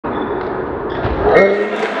Out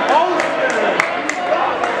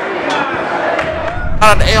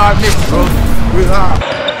of the AR mission, bro. We are.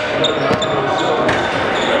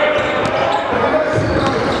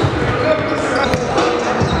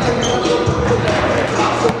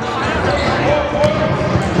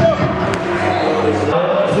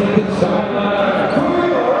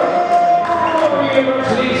 Aurora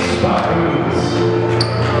University Spartans.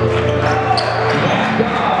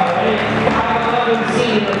 And a 5'11"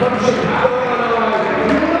 senior from Chicago, Illinois.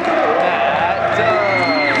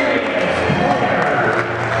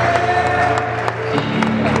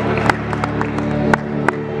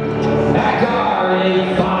 A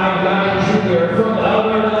 5'9" junior from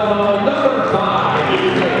Illinois, number 5.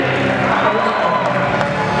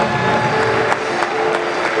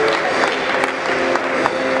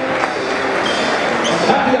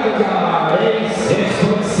 At the other guy, a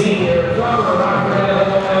 6-foot senior from Rockford,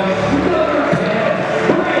 Illinois, number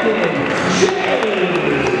 10, Brandon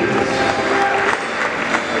James.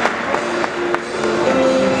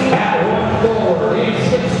 At 1'4", a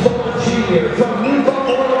 6'4" junior from New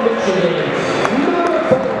Buffalo, Michigan, number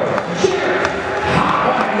 4, Garret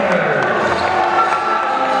Hoffman.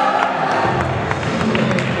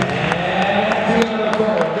 And the other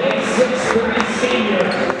forward, a 6'3" senior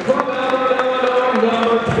from Illinois,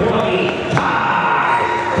 number 20, Ty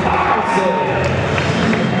Carlson.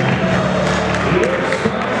 Your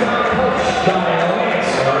Spartans coached by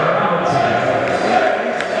ROTH.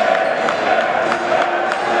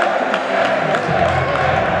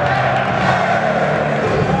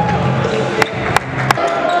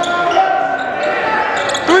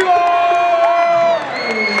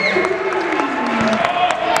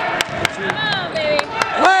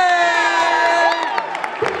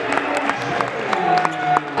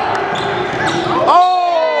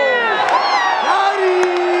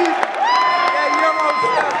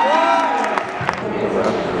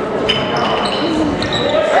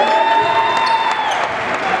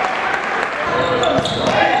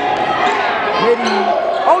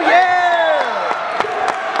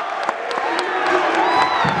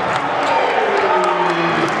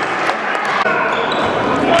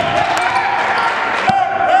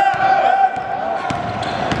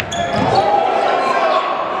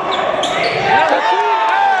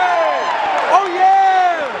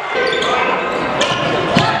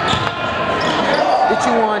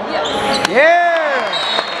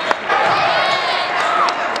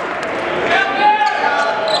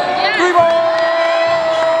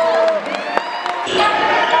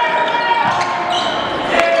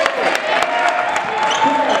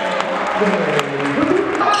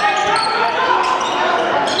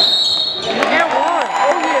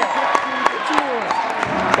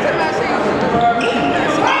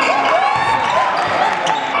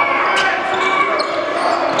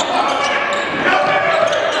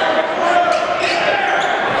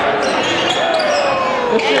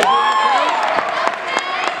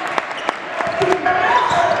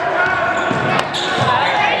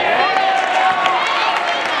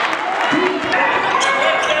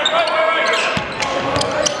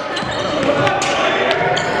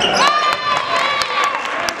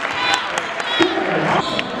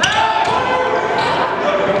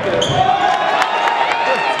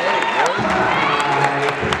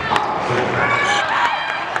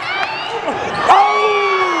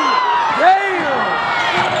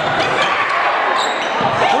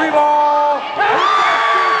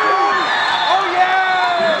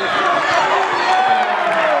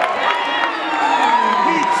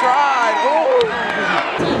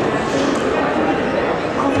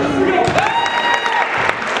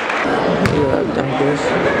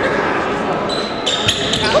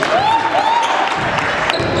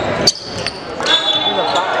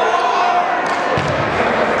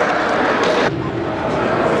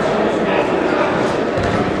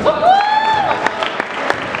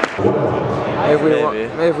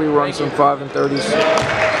 Maybe if we run some 5 and 30s.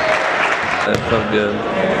 That felt good.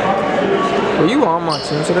 Were you on my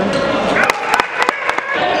team today?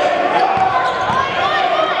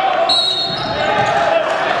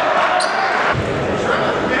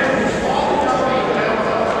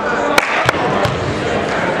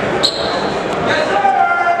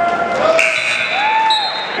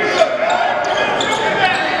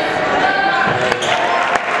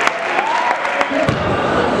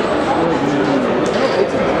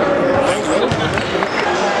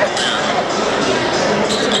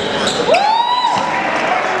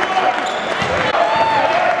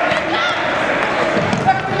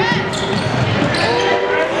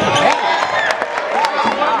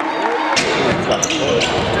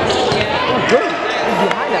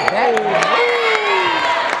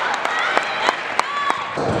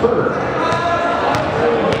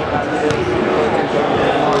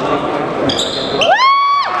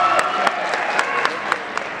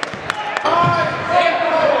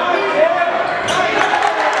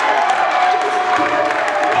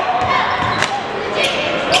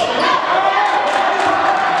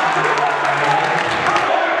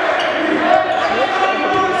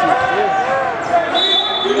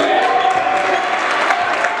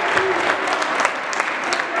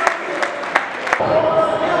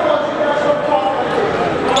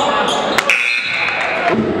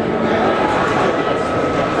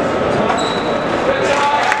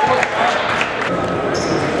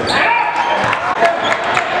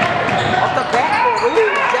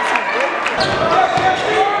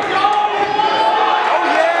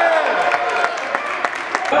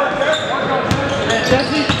 Get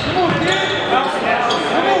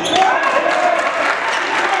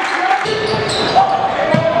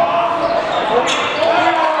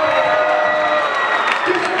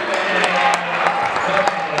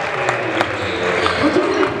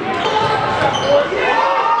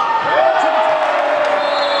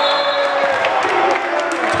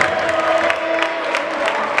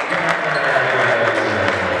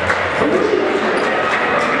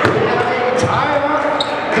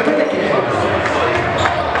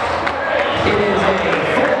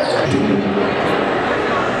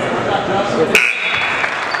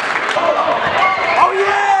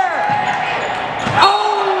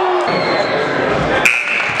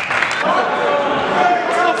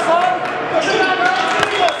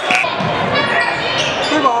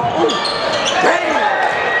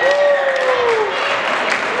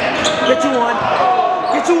you one.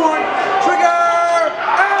 Get you one. Trigger!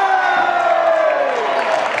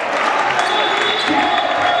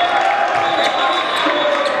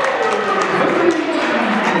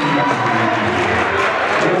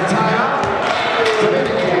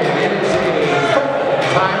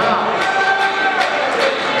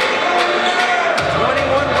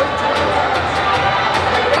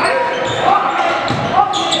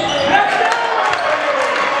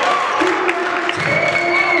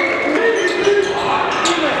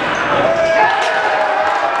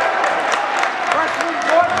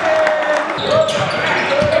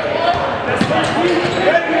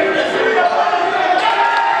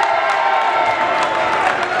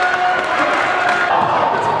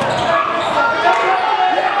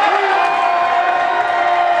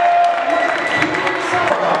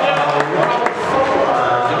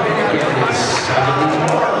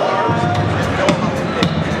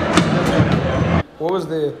 What was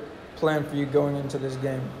the plan for you going into this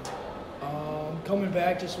game? Coming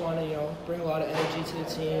back, just want to bring a lot of energy to the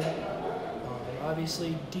team.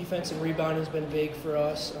 Obviously, defense and rebounding has been big for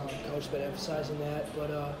us. Coach's been emphasizing that,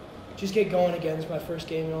 but just get going again. It's my first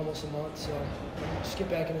game in almost a month, so just get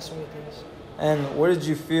back in the swing of things. And what did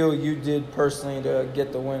you feel you did personally to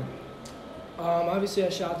get the win? Obviously, I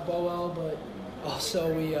shot the ball well, but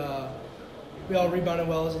also we all rebounded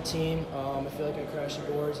well as a team. I feel like I crashed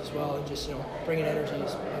the boards as well, and just bringing energy,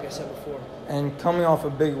 like I said before. And coming off a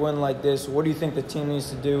big win like this, what do you think the team needs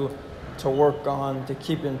to do to work on to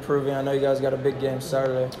keep improving? I know you guys got a big game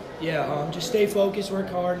Saturday. Yeah, just stay focused, work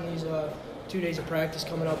hard in these 2 days of practice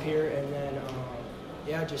coming up here, and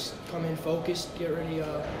then just come in focused, get ready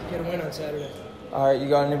to get a win on Saturday. All right, you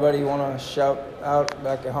got anybody you want to shout out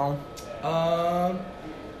back at home? I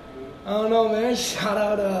don't know, man. Shout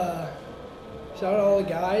out all the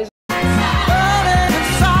guys.